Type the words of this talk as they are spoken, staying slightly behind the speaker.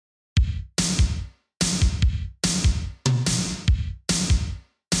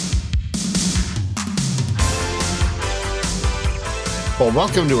Well,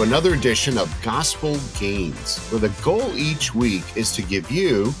 welcome to another edition of Gospel Gains, where the goal each week is to give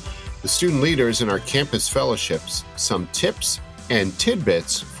you, the student leaders in our campus fellowships, some tips and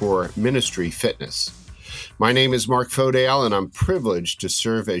tidbits for ministry fitness. My name is Mark Fodale, and I'm privileged to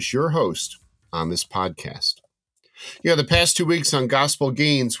serve as your host on this podcast. The past 2 weeks on Gospel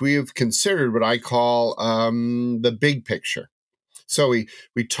Gains, we have considered what I call the big picture. So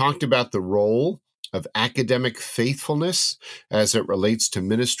we talked about the role of academic faithfulness as it relates to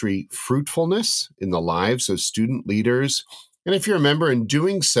ministry fruitfulness in the lives of student leaders. And if you remember, in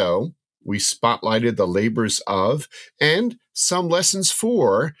doing so, we spotlighted the labors of and some lessons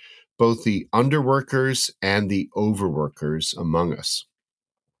for both the underworkers and the overworkers among us.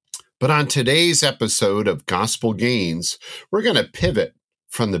 But on today's episode of Gospel Gains, we're going to pivot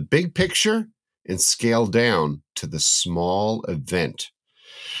from the big picture and scale down to the small event.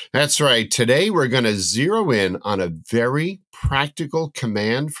 That's right. Today, we're going to zero in on a very practical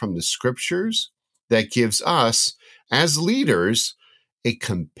command from the scriptures that gives us, as leaders, a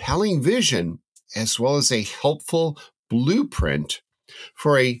compelling vision as well as a helpful blueprint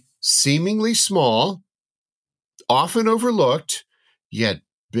for a seemingly small, often overlooked, yet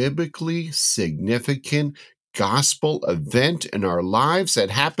biblically significant gospel event in our lives that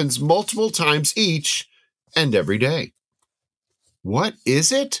happens multiple times each and every day. What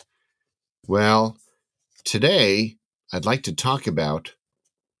is it? Well, today I'd like to talk about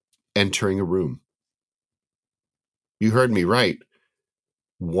entering a room. You heard me right.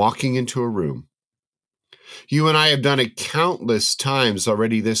 Walking into a room. You and I have done it countless times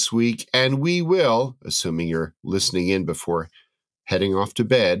already this week, and we will, assuming you're listening in before heading off to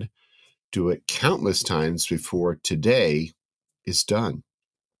bed, do it countless times before today is done.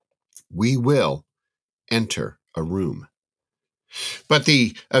 We will enter a room. But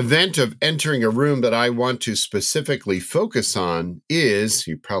the event of entering a room that I want to specifically focus on is,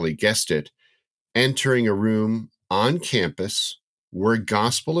 you probably guessed it, entering a room on campus where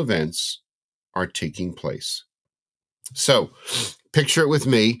gospel events are taking place. So, picture it with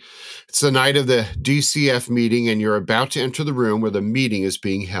me. It's the night of the DCF meeting, and you're about to enter the room where the meeting is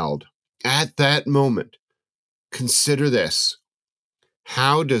being held. At that moment, consider this.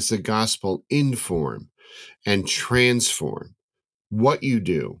 How does the gospel inform and transform what you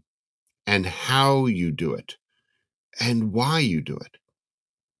do and how you do it and why you do it?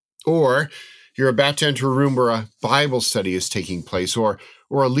 Or you're about to enter a room where a Bible study is taking place, or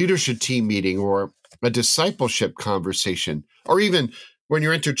a leadership team meeting, or a discipleship conversation, or even when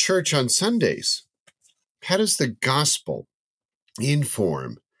you enter church on Sundays. How does the gospel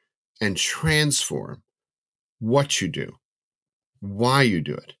inform and transform what you do, why you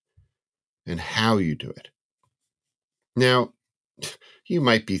do it, and how you do it? Now, you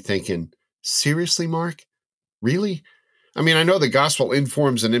might be thinking, seriously, Mark? Really? I mean, I know the gospel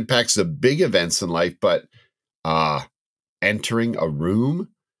informs and impacts the big events in life, but entering a room?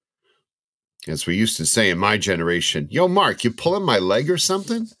 As we used to say in my generation, yo, Mark, you pulling my leg or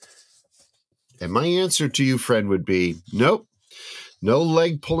something? And my answer to you, friend, would be, nope, no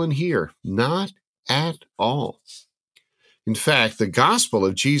leg pulling here, not at all. In fact, the gospel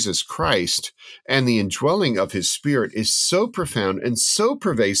of Jesus Christ and the indwelling of his Spirit is so profound and so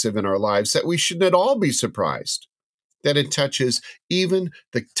pervasive in our lives that we should not all be surprised that it touches even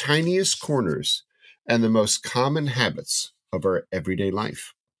the tiniest corners and the most common habits of our everyday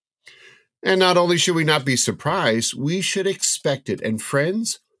life. And not only should we not be surprised, we should expect it. And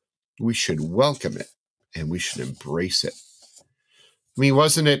friends, we should welcome it and we should embrace it. I mean,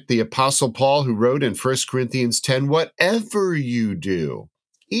 wasn't it the Apostle Paul who wrote in 1 Corinthians 10, whatever you do,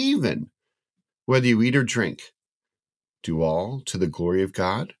 even whether you eat or drink, do all to the glory of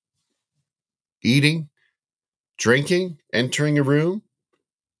God? Eating, drinking, entering a room,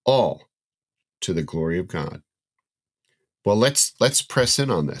 all to the glory of God. Well, let's press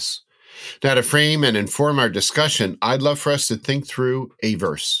in on this. Now, to frame and inform our discussion, I'd love for us to think through a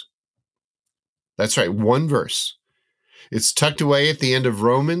verse. That's right, one verse. It's tucked away at the end of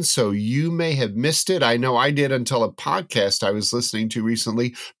Romans, so you may have missed it. I know I did until a podcast I was listening to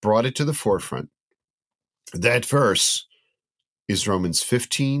recently brought it to the forefront. That verse is Romans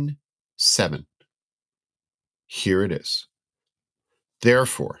 15:7. Here it is.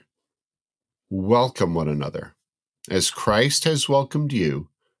 Therefore, welcome one another, as Christ has welcomed you,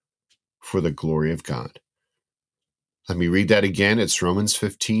 for the glory of God. Let me read that again. It's Romans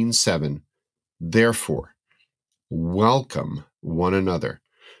 15:7. Therefore, welcome one another,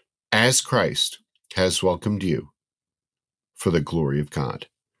 as Christ has welcomed you, for the glory of God.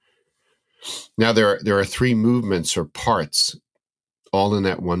 Now, there are three movements or parts, all in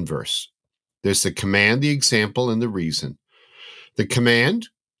that one verse. There's the command, the example, and the reason. The command,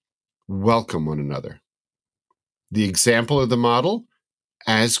 welcome one another. The example of the model,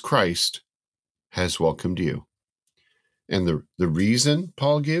 as Christ has welcomed you. And the reason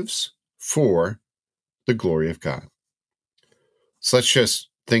Paul gives, for the glory of God. So let's just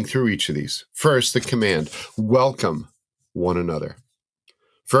think through each of these. First, the command, welcome one another.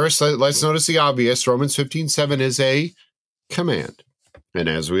 First, let's notice the obvious. Romans 15:7 is a command. And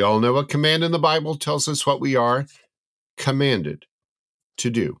as we all know, a command in the Bible tells us what we are commanded to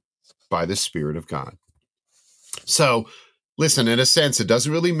do by the Spirit of God. So, listen, in a sense, it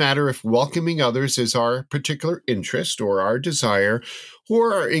doesn't really matter if welcoming others is our particular interest or our desire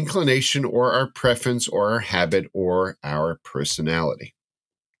or our inclination or our preference or our habit or our personality.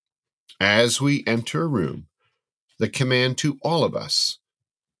 As we enter a room, the command to all of us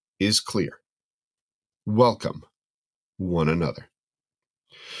is clear. Welcome one another.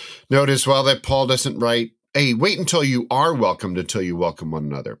 Note as well that Paul doesn't write, hey, wait until you are welcomed until you welcome one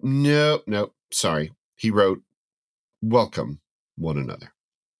another. No, sorry. He wrote, welcome one another.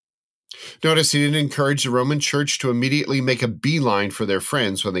 Notice he didn't encourage the Roman church to immediately make a beeline for their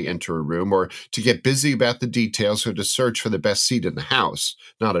friends when they enter a room or to get busy about the details or to search for the best seat in the house.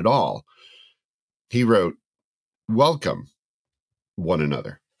 Not at all. He wrote, welcome one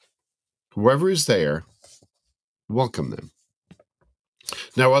another. Whoever is there, welcome them.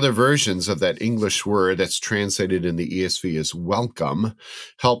 Now, other versions of that English word that's translated in the ESV as welcome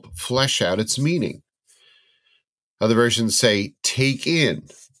help flesh out its meaning. Other versions say take in,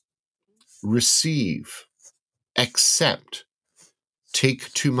 receive, accept,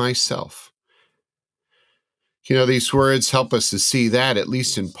 take to myself. You know, these words help us to see that, at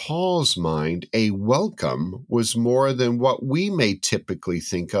least in Paul's mind, a welcome was more than what we may typically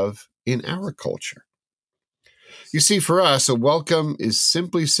think of in our culture. You see, for us, a welcome is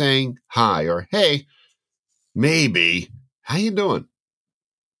simply saying hi or hey, maybe, how you doing?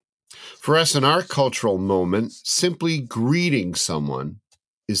 For us in our cultural moment, simply greeting someone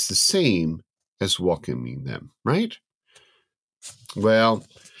is the same as welcoming them, right? Well,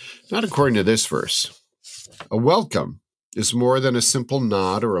 not according to this verse. A welcome is more than a simple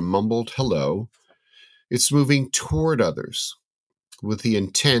nod or a mumbled hello. It's moving toward others with the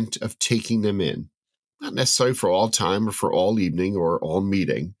intent of taking them in, not necessarily for all time or for all evening or all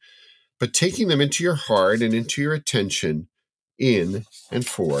meeting, but taking them into your heart and into your attention in and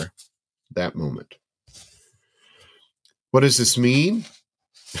for that moment. What does this mean?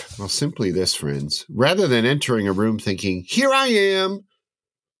 Well, simply this, friends. Rather than entering a room thinking, here I am,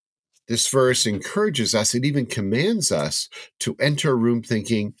 this verse encourages us, it even commands us to enter a room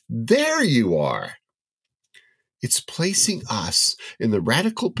thinking, there you are. It's placing us in the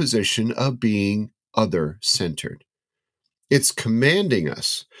radical position of being other-centered. It's commanding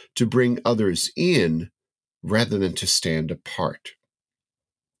us to bring others in rather than to stand apart.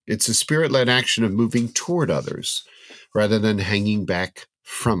 It's a spirit-led action of moving toward others rather than hanging back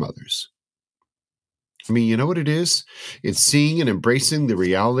from others. I mean, you know what it is? It's seeing and embracing the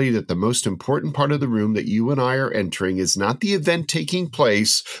reality that the most important part of the room that you and I are entering is not the event taking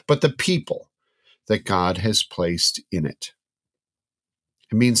place, but the people that God has placed in it.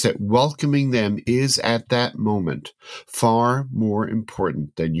 It means that welcoming them is at that moment far more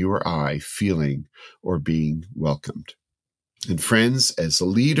important than you or I feeling or being welcomed. And friends, as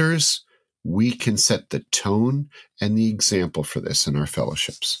leaders, we can set the tone and the example for this in our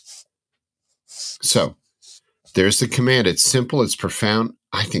fellowships. So, there's the command. It's simple, it's profound.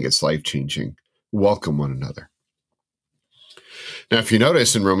 I think it's life-changing. Welcome one another. Now, if you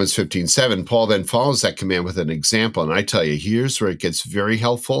notice in Romans 15:7, Paul then follows that command with an example. And I tell you, here's where it gets very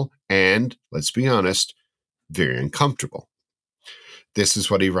helpful and, let's be honest, very uncomfortable. This is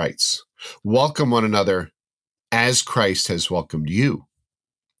what he writes. Welcome one another as Christ has welcomed you.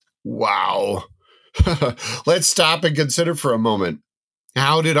 Wow. Let's stop and consider for a moment.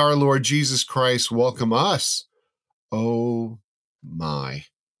 How did our Lord Jesus Christ welcome us? Oh my.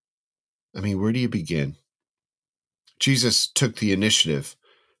 I mean, where do you begin? Jesus took the initiative.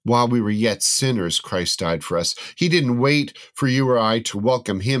 While we were yet sinners, Christ died for us. He didn't wait for you or I to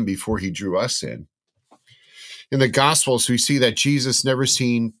welcome him before he drew us in. In the Gospels, we see that Jesus never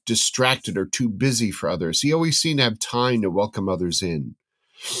seemed distracted or too busy for others. He always seemed to have time to welcome others in.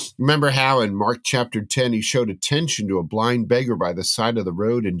 Remember how in Mark chapter 10, he showed attention to a blind beggar by the side of the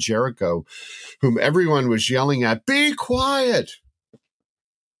road in Jericho, whom everyone was yelling at, be quiet.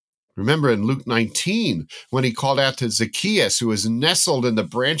 Remember in Luke 19, when he called out to Zacchaeus, who was nestled in the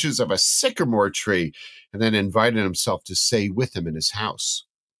branches of a sycamore tree, and then invited himself to stay with him in his house.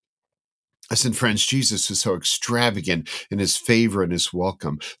 Listen, friends, Jesus is so extravagant in his favor and his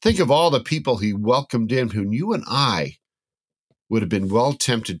welcome. Think of all the people he welcomed in whom you and I would have been well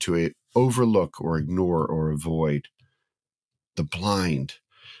tempted to overlook or ignore or avoid. The blind,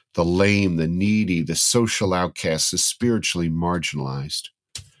 the lame, the needy, the social outcasts, the spiritually marginalized.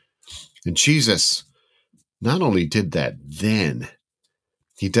 And Jesus not only did that then,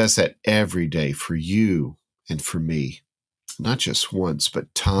 he does that every day for you and for me. Not just once,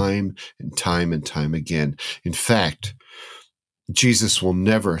 but time and time and time again. In fact, Jesus will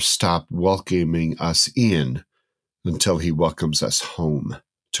never stop welcoming us in until he welcomes us home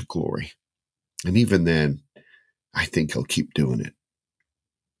to glory. And even then, I think he'll keep doing it.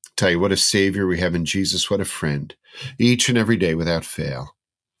 Tell you, what a Savior we have in Jesus, what a friend, each and every day without fail.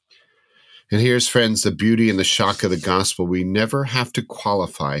 And here's, friends, the beauty and the shock of the gospel. We never have to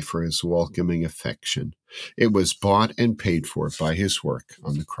qualify for his welcoming affection. It was bought and paid for by his work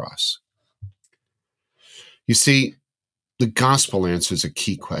on the cross. You see, the gospel answers a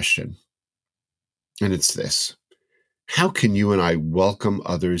key question, and it's this: how can you and I welcome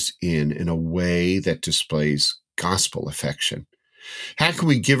others in a way that displays gospel affection? How can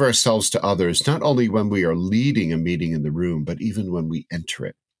we give ourselves to others, not only when we are leading a meeting in the room, but even when we enter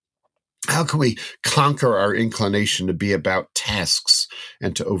it? How can we conquer our inclination to be about tasks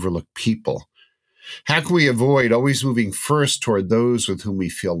and to overlook people? How can we avoid always moving first toward those with whom we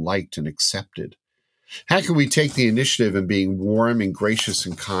feel liked and accepted? How can we take the initiative in being warm and gracious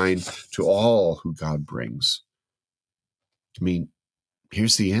and kind to all who God brings? I mean,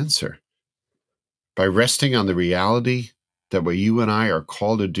 here's the answer. By resting on the reality that what you and I are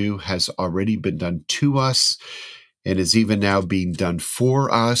called to do has already been done to us and is even now being done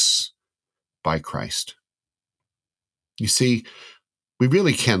for us by Christ. You see, we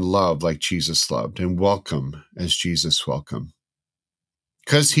really can love like Jesus loved and welcome as Jesus welcomed.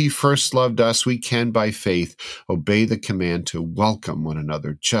 Because he first loved us, we can, by faith, obey the command to welcome one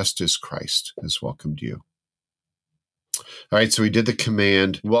another, just as Christ has welcomed you. All right, so we did the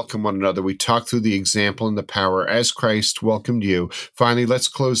command, welcome one another. We talked through the example and the power as Christ welcomed you. Finally, let's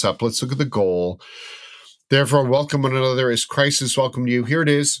close up. Let's look at the goal. Therefore, welcome one another as Christ has welcomed you. Here it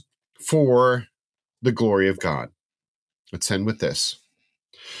is, for the glory of God. Let's end with this.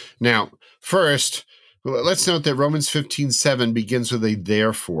 Now, first, let's note that Romans 15:7 begins with a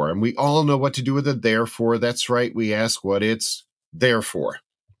therefore, and we all know what to do with a therefore. That's right, we ask what it's there for.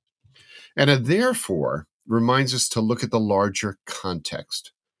 And a therefore reminds us to look at the larger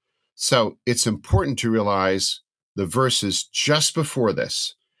context. So it's important to realize the verses just before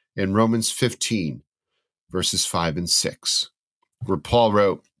this in Romans 15, verses 5 and 6, where Paul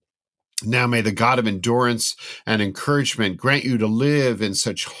wrote, "Now may the God of endurance and encouragement grant you to live in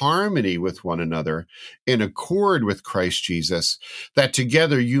such harmony with one another, in accord with Christ Jesus, that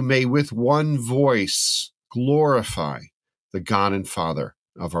together you may with one voice glorify the God and Father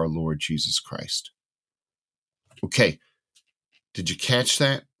of our Lord Jesus Christ." Okay, did you catch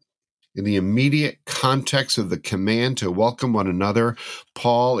that? In the immediate context of the command to welcome one another,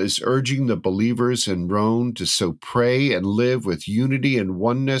 Paul is urging the believers in Rome to so pray and live with unity and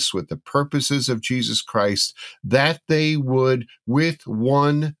oneness with the purposes of Jesus Christ, that they would, with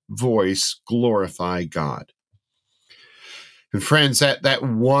one voice, glorify God. And friends, that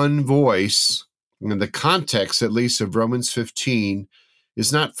one voice, in the context at least of Romans 15,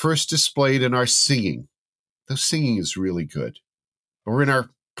 is not first displayed in our singing, though singing is really good, or in our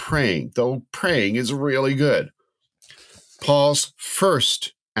praying, though praying is really good. Paul's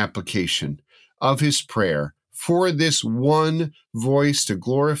first application of his prayer for this one voice to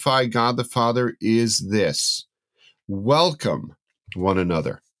glorify God the Father is this: welcome one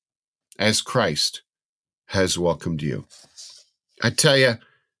another as Christ has welcomed you. I tell you,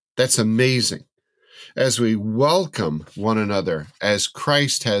 that's amazing. As we welcome one another as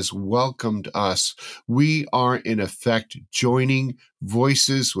Christ has welcomed us, we are in effect joining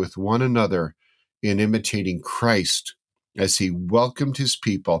voices with one another in imitating Christ as he welcomed his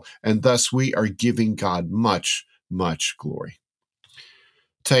people, and thus we are giving God much, much glory.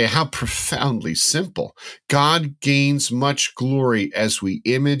 Tell you how profoundly simple. God gains much glory as we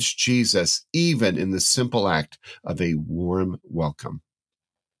image Jesus, even in the simple act of a warm welcome.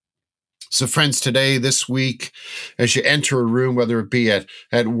 So friends, today, this week, as you enter a room, whether it be at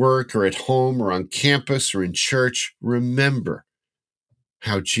work or at home or on campus or in church, remember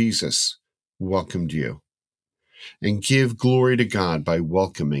how Jesus welcomed you, and give glory to God by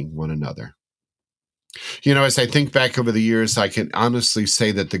welcoming one another. You know, as I think back over the years, I can honestly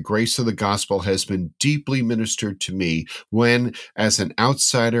say that the grace of the gospel has been deeply ministered to me when, as an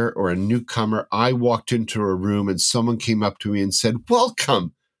outsider or a newcomer, I walked into a room and someone came up to me and said,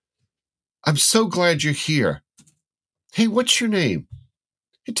 "Welcome. I'm so glad you're here. Hey, what's your name?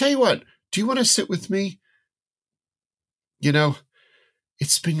 Hey, tell you what, do you want to sit with me?" You know,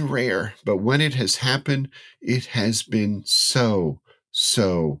 it's been rare, but when it has happened, it has been so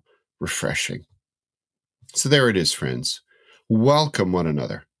refreshing. So there it is, friends. Welcome one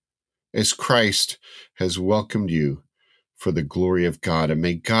another as Christ has welcomed you for the glory of God. And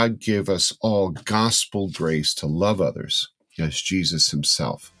may God give us all gospel grace to love others as Jesus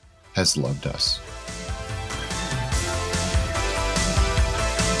himself has loved us.